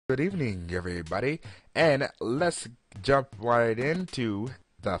Good evening, everybody, and let's jump right into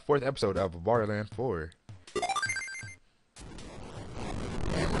the fourth episode of Wario Land 4.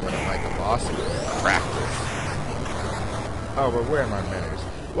 And we're gonna fight the boss. Practice. Oh, but where are my manners?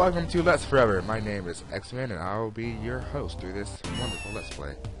 Welcome to Let's Forever. My name is X-Man, and I will be your host through this wonderful Let's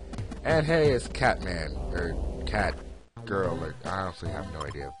Play. And hey, it's Catman, or Cat Girl, or I honestly have no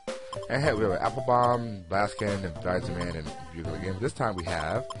idea. And hey, we have Apple Bomb, Blaskin, and Vizeman, and Bugle again. This time we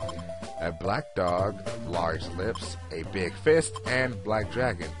have a black dog, large lips, a big fist, and black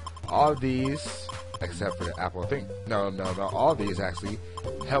dragon. All of these, except for the apple, I think, no, all of these actually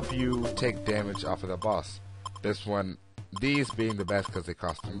help you take damage off of the boss. These being the best because they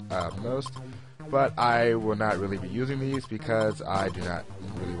cost the most, but I will not really be using these because I do not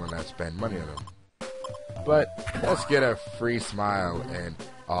really want to spend money on them. But let's get a free smile and,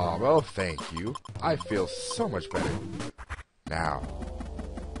 oh, well, thank you. I feel so much better. Now,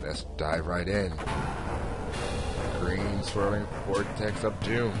 let's dive right in. Green swirling vortex of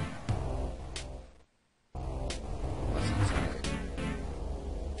doom. What's inside?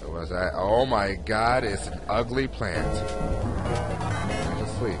 What was that? Oh my god, it's an ugly plant. He's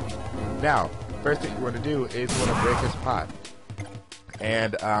asleep. Now, first thing you want to do is you want to break his pot.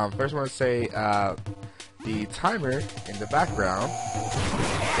 And first I want to say, the timer in the background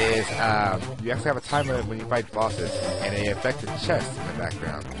is, you actually have a timer when you fight bosses, and they affect the chests in the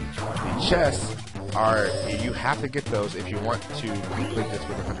background. The chests are, you have to get those if you want to complete this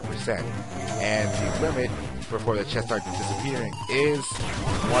with 100%. And the limit before the chests start disappearing is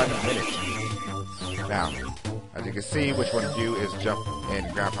 1 minute. Now, as you can see, what you want to do is jump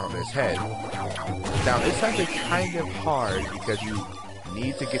and ground pound his head. Now, it's actually kind of hard because you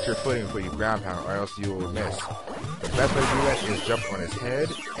need to get your footing before you ground pound, or else you will miss. The best way to do that is jump on his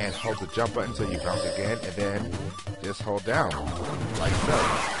head and hold the jump button until you bounce again, and then just hold down, like so.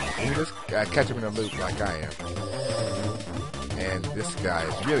 And you just catch him in a loop like I am. And this guy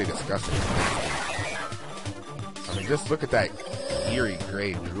is really disgusting. I mean, just look at that eerie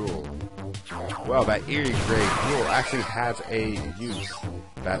gray drool. Well, that eerie gray drool actually has a use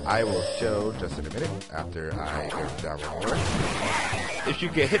that I will show just in a minute after I get down more. If you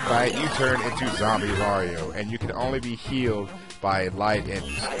get hit by it, you turn into Zombie Wario, and you can only be healed by light and...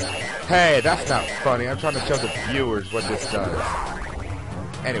 Hey, that's not funny. I'm trying to show the viewers what this does.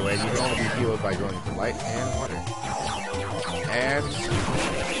 Anyway, you can only be healed by going into light and water. And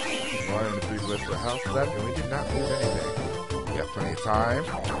 1 and 3 blips of health left, and we did not lose anything. We got plenty of time.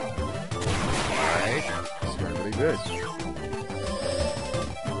 Alright, this is going really good.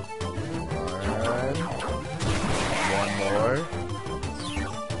 One more.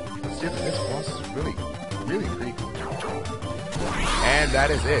 This boss is really creepy. And that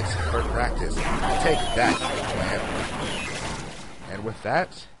is it for practice. Take that, man. And with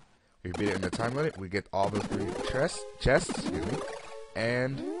that, we beat it in the time limit. We get all those 3 chests,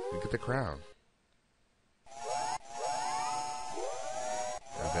 and we get the crown.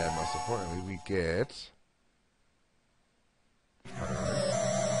 And then, most importantly, we get...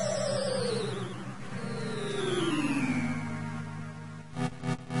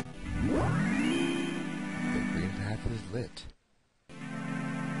 is lit.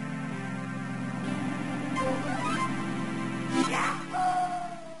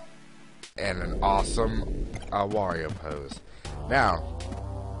 And an awesome Wario pose. Now,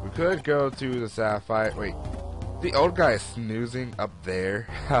 we could go to the Sapphire. Wait, the old guy is snoozing up there.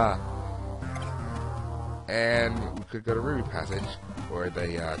 And we could go to Ruby Passage or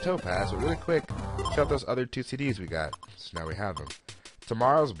the Topaz. But really quick, check out those other 2 CDs we got. So now we have them.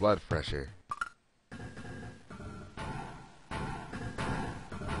 Tomorrow's Blood Pressure.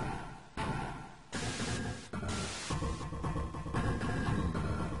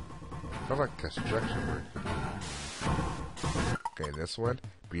 Sounds like construction work. Okay, this one,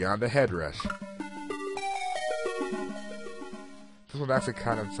 Beyond the Head Rush. This one actually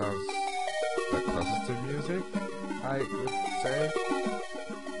kind of sounds the closest to music, I would say.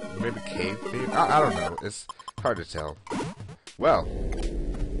 Maybe cave theme? I don't know. It's hard to tell. Well,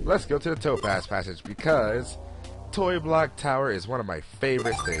 let's go to the Topaz Passage because Toy Block Tower is one of my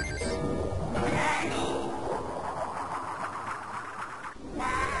favorite stages.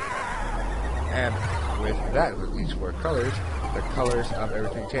 And with that, with each 4 colors, the colors of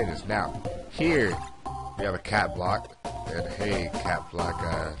everything changes. Now, here, we have a cat block. And hey, cat block,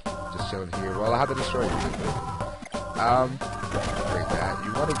 just chilling here. Well, I'll have to destroy you. Break that.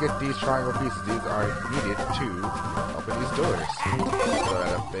 You want to get these triangle pieces. These are needed to open these doors. Throw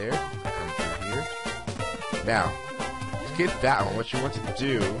that up there. Come through here. Now, to get that one, what you want to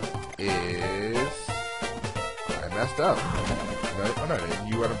do is... I messed up. No, oh no,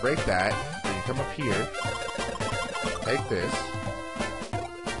 you want to break that. Then you come up here. Take this.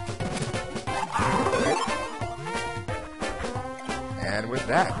 And with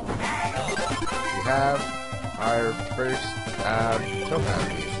that, we have our first topaz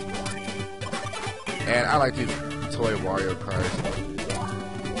piece. And I like these toy Wario cars.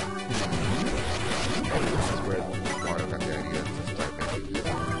 This is where Wario got the idea to start making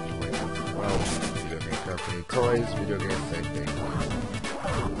toys. Well, video game company, toys, video games, same thing.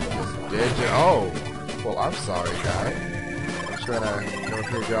 Just digital. Oh! Well, I'm sorry, guy. I'm trying to go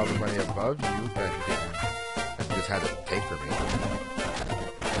here and get all the money above you, but you didn't. You just had to take from me.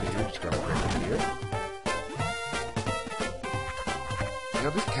 And you're just gonna bring it here. You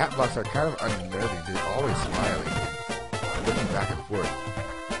know, these cat blocks are kind of unnerving. They're always smiling, looking back and forth.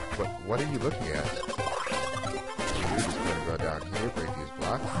 But what are you looking at? You're just gonna go down here, break these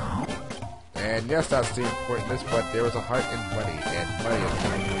blocks. And yes, that's the importance, but there was a heart in money, and money is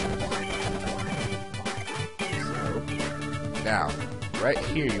important. So, now, right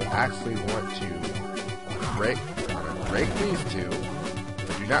here, you actually want to break these two,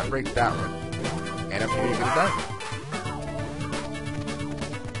 but do not break that one. And up here, you get a diamond.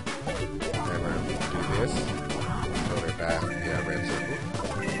 This. Shoulder back. Yeah, red circle.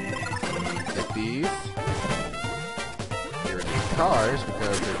 Get these. Get rid of these cars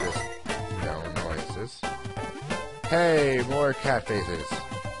because they're just, you know, annoyances. Hey, more cat faces. I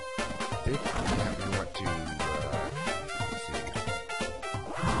think we want to, let's see.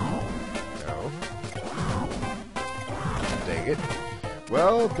 No. Dang it.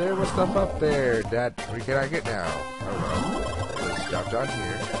 Well, there was stuff up there that we cannot get now. Oh well. Let's drop down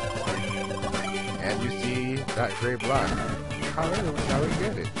here. And you see that gray block. How do we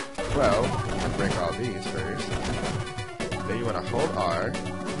get it? Well, I'll break all these first. Then you want to hold R.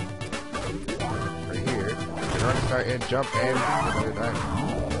 Right here. You're going to start and jump and do that.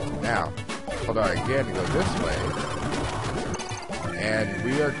 Now, hold R again and go this way. And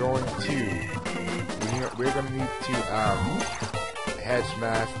we are going to... We're going to need to head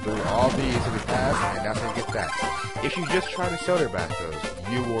smash through all these in the past, and that's how you get that. If you just try to shoulder back those,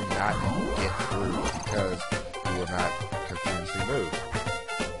 you will not get through because you will not continuously move.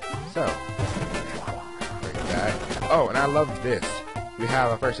 So, break that. Oh, and I love this. We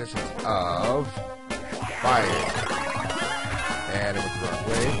have a first instance of fire. And it was the wrong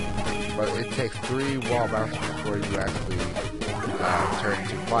way, but it takes 3 wall bounces before you actually turn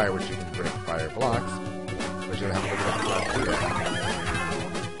into fire, which you can break fire blocks, but you don't have to look at the time to do that.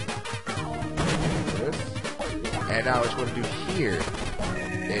 And now what you want to do here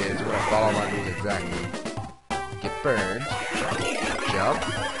is we're going to follow my rules exactly. Get burned. Jump.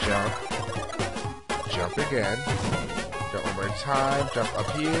 Jump. Jump again. Jump one more time. Jump up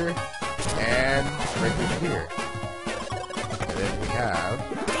here. And right through here. And then we have...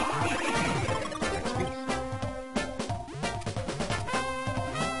 next piece.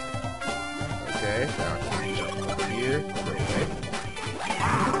 Okay, now jump up here.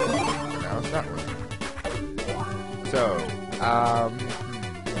 And now it's not working. So, oh,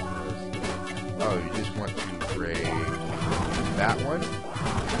 you just want to break that one,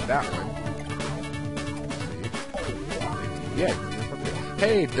 and that one. Let's see. Yeah.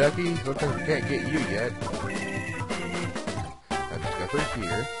 Hey, Ducky, looks like we can't get you yet. Now just go through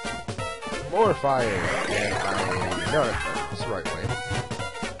here. More fire, and I know that's the right way.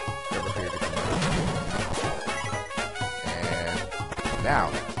 Over here to come out. And now,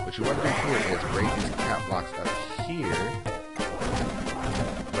 what you want to do here is break these cat blocks up here,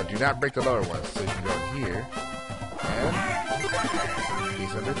 but do not break the lower ones. So you can go in here, and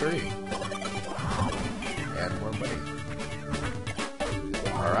piece number 3, and more money.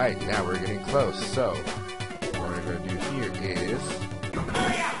 Alright, now we're getting close. So, what we're going to do here is,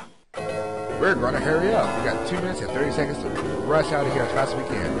 we're going to hurry up. We got 2 minutes and 30 seconds to rush out of here as fast as we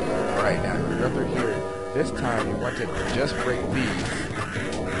can. Alright, now we're going through here. This time, you want to just break these,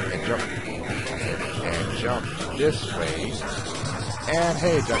 and jump this way, and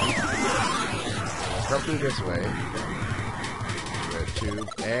hey, Ducky, come through this way, red tube,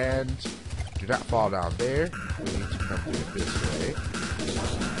 and do not fall down there. We need to come through this way,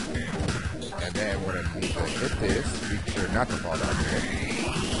 and then we're going to need to hit this, be sure not to fall down there,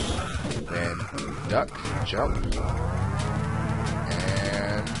 then duck, jump,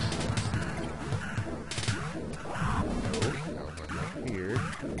 and no, here.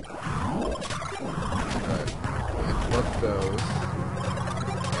 Flip those,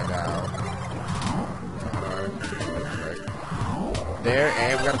 and now, there,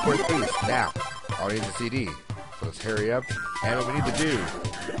 and we got a 4th piece. Now, all we need is a CD, so let's hurry up, and what we need to do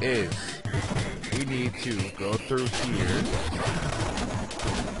is, we need to go through here,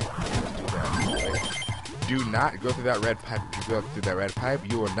 do not go through that red pipe. If you go through that red pipe,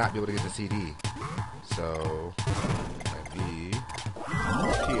 you will not be able to get the CD. So, might be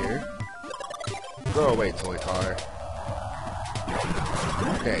here. Go away, toy car.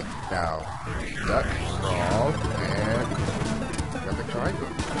 Okay, now duck, crawl, and got the triangle.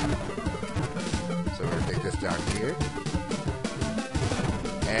 So we're gonna take this down here,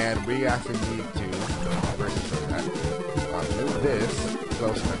 and we actually need to move this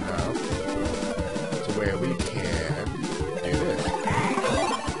close enough to where we can do this,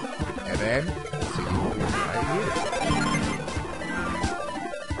 and then see right here.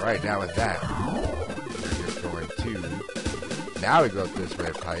 All right, now with that, we're just going to. Now we go through this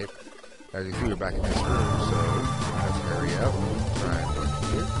red pipe. As you see, we're back in this room, so let's hurry up. Try and look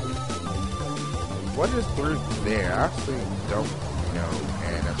here. What is through there? I actually don't know,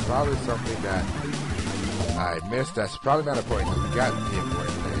 and that's probably something that I missed. That's probably not important. We got the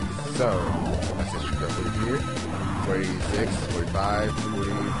important things. So, let's just go through here. 46, 45,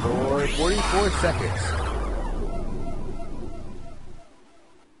 44, 44 seconds.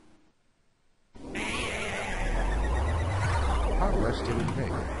 How much did we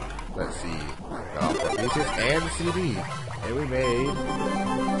make? Let's see. The pieces and the CD. And we made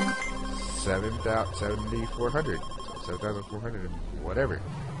 7,400. 7,400 and whatever.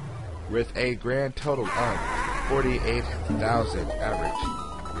 With a grand total of 48,000 average.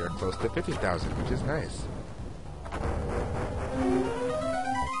 We are close to 50,000, which is nice.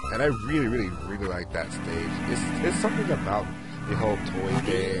 And I really like that stage. It's something about the whole toy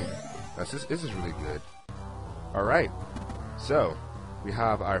thing. This is really good. Alright. So, we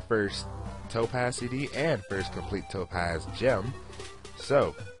have our first Topaz CD and first complete Topaz gem.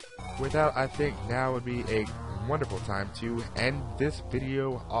 So, without, I think now would be a wonderful time to end this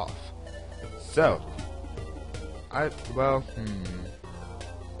video off. So,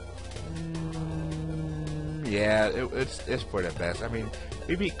 yeah, it's for the best. I mean,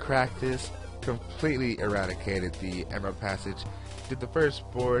 we beat Cractus, completely eradicated the Emerald Passage, did the first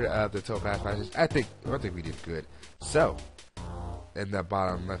board of the Topaz Passage. I think we did good. So, in the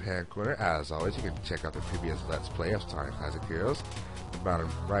bottom left-hand corner, as always, you can check out the previous Let's Play of Sonic Classic Heroes. The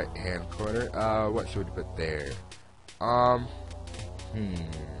bottom right-hand corner, what should we put there? I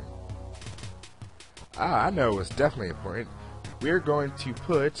know it's definitely important. We're going to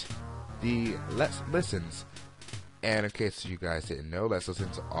put the Let's Listens. And in case you guys didn't know, Let's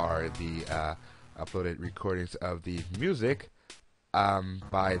Listens are the uploaded recordings of the music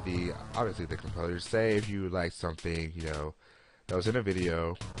by obviously the composers. Say if you like something, that was in a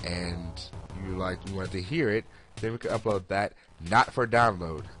video and you wanted to hear it, then we could upload that, not for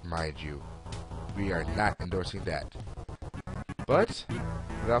download, mind you. We are not endorsing that. But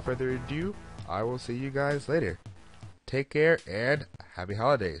without further ado, I will see you guys later. Take care and happy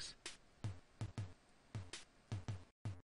holidays.